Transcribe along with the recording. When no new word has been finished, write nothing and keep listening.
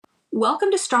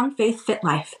Welcome to Strong Faith Fit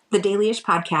Life, the daily-ish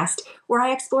podcast where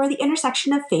I explore the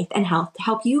intersection of faith and health to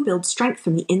help you build strength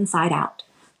from the inside out.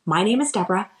 My name is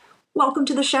Deborah. Welcome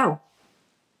to the show.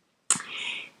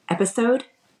 Episode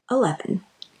 11,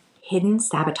 Hidden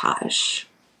Sabotage.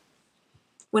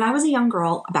 When I was a young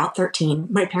girl, about 13,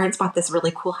 my parents bought this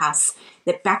really cool house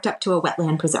that backed up to a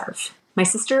wetland preserve. My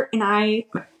sister and I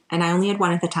only had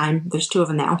one at the time, there's two of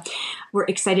them now, were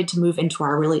excited to move into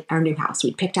our new house.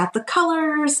 We'd picked out the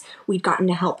colors, we'd gotten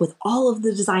to help with all of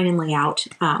the design and layout.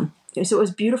 So it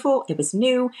was beautiful, it was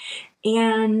new,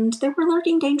 and there were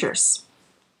lurking dangers.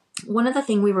 One of the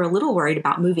things we were a little worried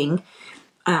about moving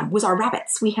was our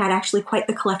rabbits. We had actually quite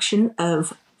the collection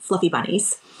of fluffy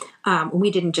bunnies.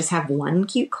 We didn't just have one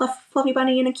cute fluffy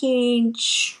bunny in a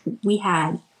cage, we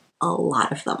had a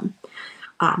lot of them.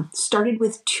 Started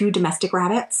with two domestic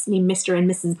rabbits named Mr. and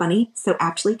Mrs. Bunny, so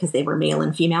aptly because they were male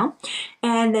and female.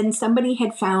 And then somebody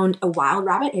had found a wild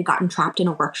rabbit, had gotten trapped in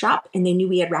a workshop, and they knew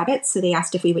we had rabbits, so they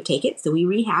asked if we would take it. So we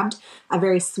rehabbed a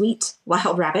very sweet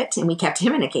wild rabbit, and we kept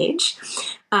him in a cage.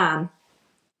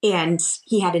 And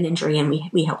he had an injury, and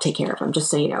we helped take care of him,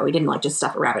 just so you know. We didn't just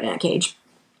stuff a rabbit in a cage.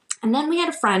 And then we had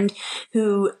a friend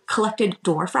who collected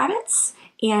dwarf rabbits.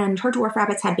 And her dwarf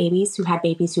rabbits had babies who had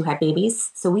babies who had babies.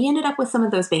 So we ended up with some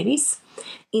of those babies.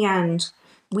 And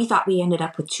we thought we ended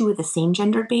up with two of the same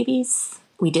gendered babies.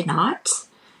 We did not.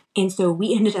 And so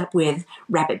we ended up with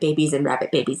rabbit babies and rabbit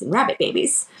babies and rabbit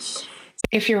babies.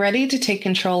 If you're ready to take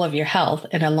control of your health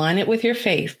and align it with your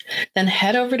faith, then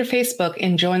head over to Facebook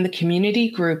and join the community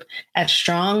group at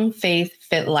Strong Faith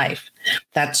Fit Life.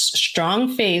 That's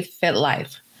Strong Faith Fit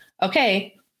Life.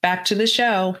 Okay, back to the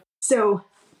show. So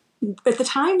at the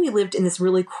time, we lived in this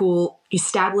really cool,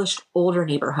 established, older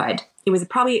neighborhood. It was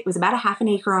about a half an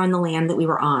acre on the land that we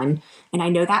were on. And I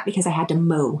know that because I had to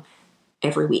mow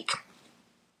every week.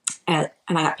 And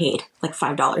I got paid like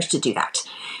 $5 to do that.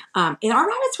 And our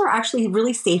rabbits were actually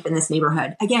really safe in this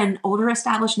neighborhood. Again, older,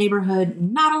 established neighborhood,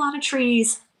 not a lot of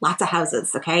trees, lots of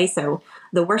houses, okay? So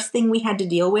the worst thing we had to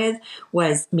deal with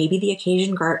was maybe the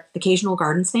occasional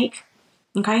garden snake,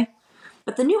 okay?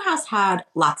 But the new house had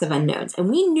lots of unknowns, and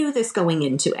we knew this going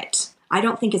into it. I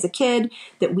don't think as a kid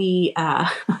that we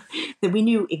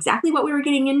knew exactly what we were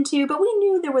getting into, but we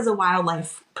knew there was a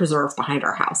wildlife preserve behind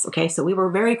our house. Okay, so we were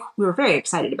very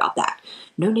excited about that.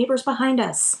 No neighbors behind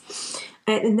us,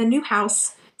 and the new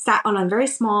house sat on a very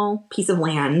small piece of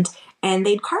land. And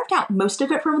they'd carved out most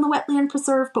of it from the wetland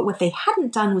preserve, but what they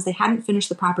hadn't done was they hadn't finished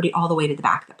the property all the way to the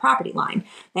back of the property line.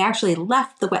 They actually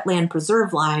left the wetland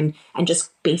preserve line and just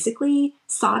basically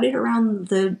sodded around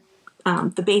the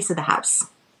base of the house.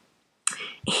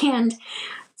 And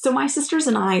so my sister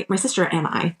and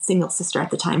I, single sister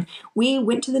at the time, we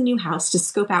went to the new house to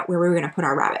scope out where we were going to put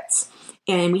our rabbits.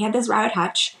 And we had this rabbit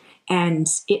hutch, and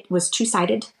it was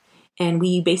two-sided. And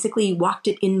we basically walked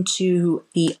it into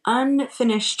the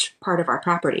unfinished part of our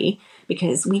property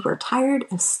because we were tired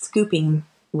of scooping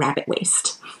rabbit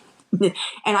waste. And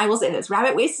I will say this,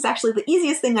 rabbit waste is actually the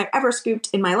easiest thing I've ever scooped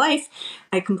in my life.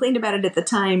 I complained about it at the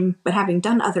time, but having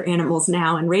done other animals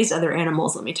now and raised other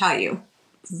animals, let me tell you,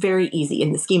 very easy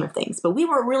in the scheme of things. But we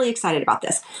were really excited about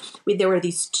this. There were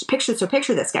these pictures. So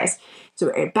picture this, guys. So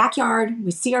we're in a backyard. We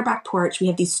see our back porch. We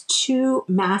have these two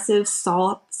massive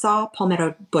saw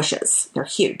palmetto bushes. They're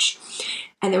huge.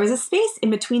 And there was a space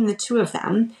in between the two of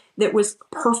them that was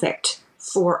perfect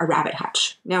for a rabbit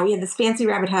hutch. Now, we had this fancy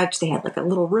rabbit hutch. They had like a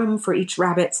little room for each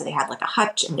rabbit. So they had like a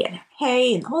hutch, and we had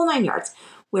hay and the whole 9 yards.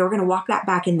 We were going to walk that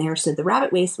back in there so the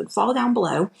rabbit waste would fall down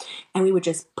below, and we would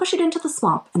just push it into the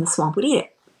swamp, and the swamp would eat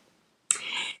it.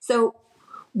 So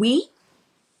we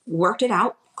worked it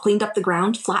out, cleaned up the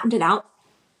ground, flattened it out,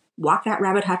 walked that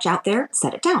rabbit hutch out there,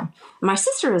 set it down. And my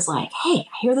sister was like, hey,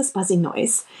 I hear this buzzing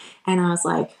noise. And I was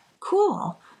like,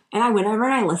 cool. And I went over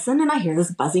and I listened, and I hear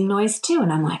this buzzing noise too.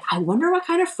 And I'm like, I wonder what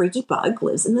kind of freaky bug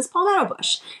lives in this palmetto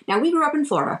bush. Now, we grew up in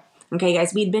Florida. Okay,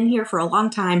 guys, we'd been here for a long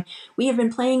time. We have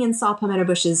been playing in saw palmetto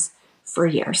bushes for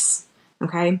years,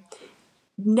 okay?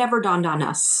 Never dawned on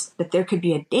us that there could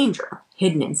be a danger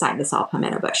hidden inside the saw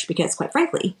palmetto bush because, quite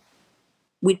frankly,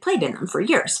 we'd played in them for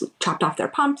years. We chopped off their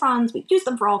palm fronds. We'd used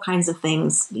them for all kinds of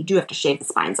things. You do have to shave the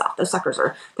spines off. Those suckers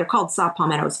they're called saw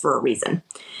palmettos for a reason.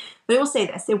 But I will say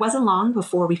this, it wasn't long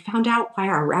before we found out why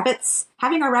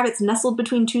having our rabbits nestled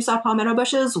between two saw palmetto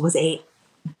bushes was a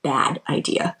bad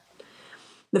idea.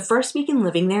 The first week in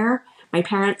living there, my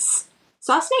parents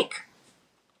saw a snake.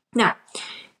 Now,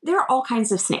 there are all kinds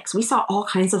of snakes. We saw all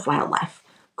kinds of wildlife.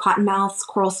 Cottonmouths,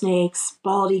 coral snakes,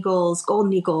 bald eagles,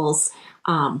 golden eagles.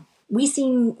 We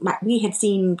had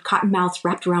seen cottonmouths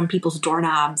wrapped around people's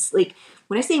doorknobs. Like,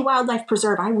 when I say wildlife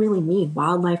preserve, I really mean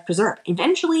wildlife preserve.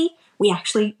 Eventually, we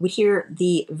actually would hear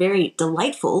the very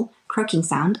delightful croaking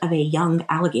sound of a young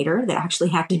alligator that actually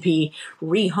had to be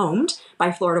rehomed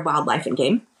by Florida Wildlife and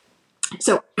Game.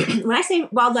 So when I say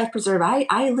wildlife preserve,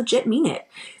 I legit mean it.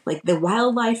 Like the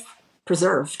wildlife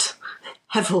preserved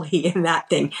heavily in that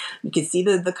thing. You could see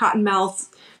the cottonmouths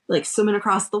like swimming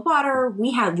across the water.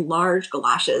 We had large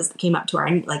galoshes that came up to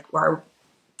our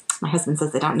my husband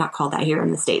says they don't not call that here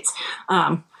in the States.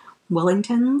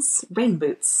 Wellingtons, rain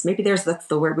boots. Maybe that's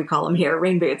the word we call them here,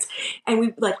 rain boots. And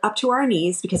we like up to our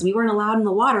knees because we weren't allowed in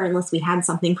the water unless we had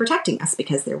something protecting us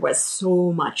because there was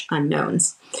so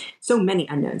many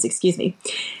unknowns, excuse me.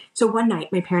 So one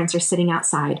night my parents are sitting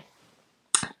outside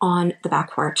on the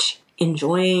back porch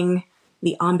enjoying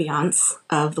the ambiance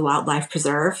of the wildlife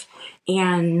preserve.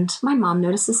 And my mom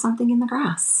notices something in the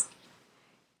grass.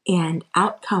 And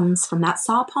out comes from that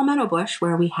saw palmetto bush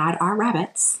where we had our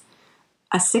rabbits,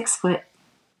 a 6-foot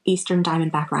eastern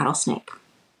diamondback rattlesnake.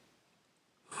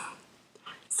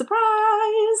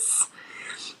 Surprise!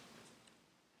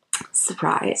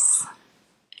 Surprise.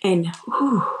 And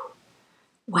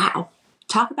wow.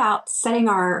 Talk about setting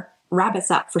our rabbits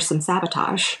up for some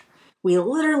sabotage. We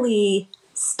literally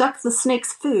stuck the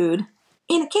snake's food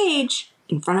in a cage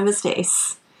in front of his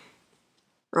face.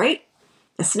 Right?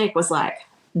 The snake was like,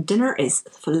 dinner is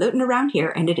floating around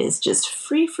here and it is just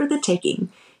free for the taking.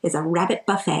 It's a rabbit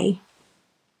buffet.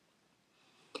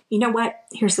 You know what?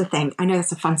 Here's the thing. I know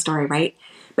that's a fun story, right?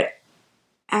 But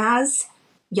as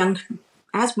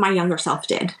my younger self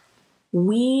did,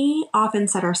 we often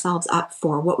set ourselves up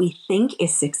for what we think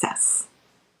is success.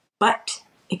 But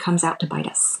it comes out to bite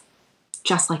us,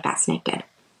 just like that snake did.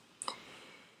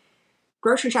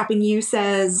 Grocery shopping you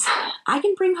says, I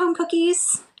can bring home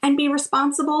cookies and be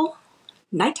responsible.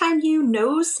 Nighttime you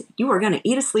knows you are going to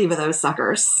eat a sleeve of those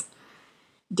suckers.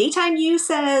 Daytime you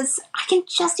says, I can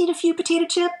just eat a few potato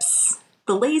chips.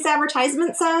 The Lay's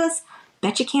advertisement says,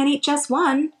 bet you can't eat just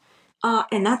one.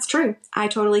 And that's true. I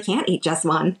totally can't eat just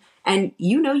one. And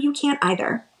you know you can't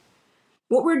either.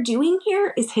 What we're doing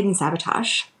here is hidden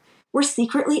sabotage. We're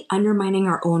secretly undermining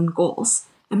our own goals.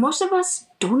 And most of us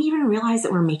don't even realize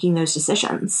that we're making those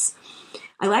decisions.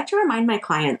 I like to remind my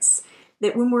clients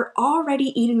that when we're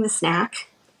already eating the snack,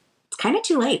 it's kind of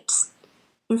too late.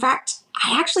 In fact,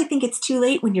 I actually think it's too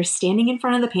late when you're standing in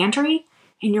front of the pantry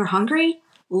and you're hungry,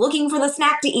 looking for the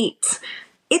snack to eat.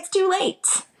 It's too late.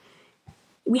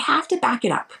 We have to back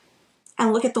it up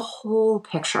and look at the whole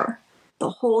picture, the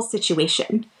whole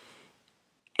situation.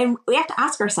 And we have to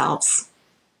ask ourselves,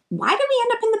 why did we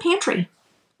end up in the pantry?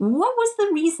 What was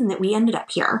the reason that we ended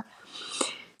up here?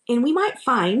 And we might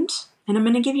find, and I'm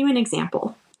going to give you an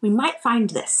example, we might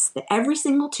find this, that every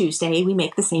single Tuesday we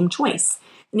make the same choice,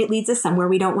 and it leads us somewhere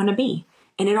we don't want to be.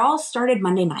 And it all started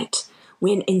Monday night,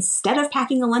 when instead of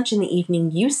packing a lunch in the evening,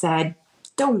 you said,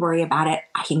 don't worry about it,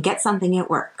 I can get something at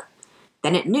work.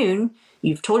 Then at noon,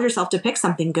 you've told yourself to pick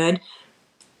something good,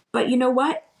 but you know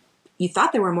what? You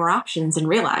thought there were more options and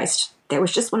realized there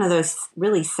was just one of those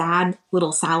really sad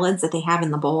little salads that they have in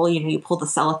the bowl. You know, you pull the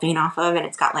cellophane off of and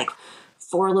it's got like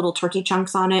 4 little turkey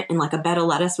chunks on it and like a bed of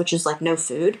lettuce, which is like no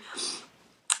food.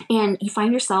 And you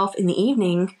find yourself in the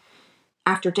evening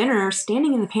after dinner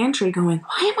standing in the pantry going,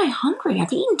 why am I hungry?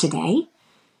 I've eaten today.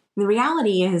 And the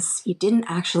reality is you didn't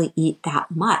actually eat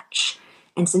that much.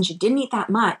 And since you didn't eat that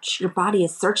much, your body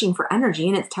is searching for energy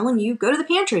and it's telling you, go to the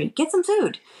pantry, get some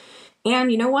food.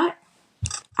 And you know what?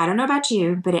 I don't know about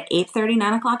you, but at 8:30,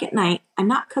 9 o'clock at night, I'm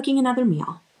not cooking another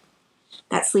meal.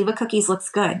 That sleeve of cookies looks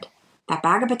good. That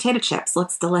bag of potato chips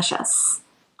looks delicious.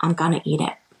 I'm gonna eat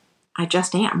it. I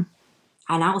just am.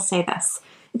 And I will say this.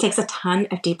 It takes a ton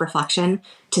of deep reflection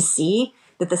to see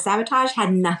that the sabotage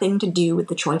had nothing to do with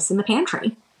the choice in the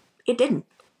pantry. It didn't.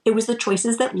 It was the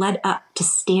choices that led up to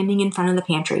standing in front of the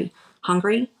pantry,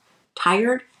 hungry,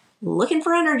 tired, looking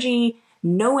for energy,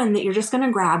 knowing that you're just going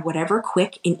to grab whatever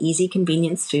quick and easy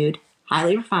convenience food,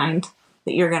 highly refined,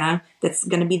 that's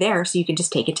going to be there so you can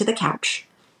just take it to the couch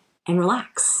and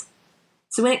relax.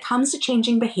 So when it comes to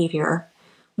changing behavior,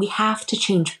 we have to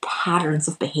change patterns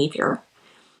of behavior.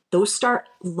 Those start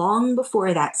long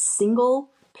before that single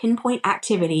pinpoint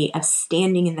activity of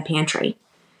standing in the pantry.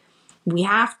 We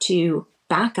have to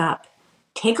back up,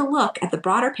 take a look at the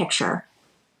broader picture,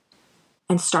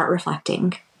 and start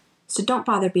reflecting. So don't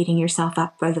bother beating yourself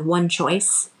up by the one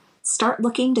choice. Start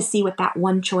looking to see what that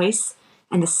one choice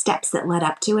and the steps that led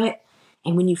up to it.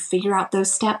 And when you figure out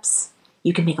those steps,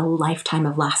 you can make a lifetime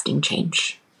of lasting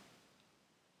change.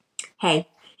 Hey,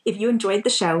 if you enjoyed the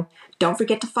show, don't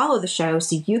forget to follow the show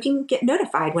so you can get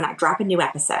notified when I drop a new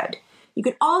episode. You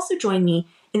can also join me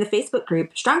in the Facebook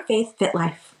group, Strong Faith, Fit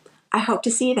Life. I hope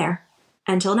to see you there.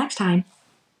 Until next time,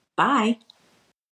 bye.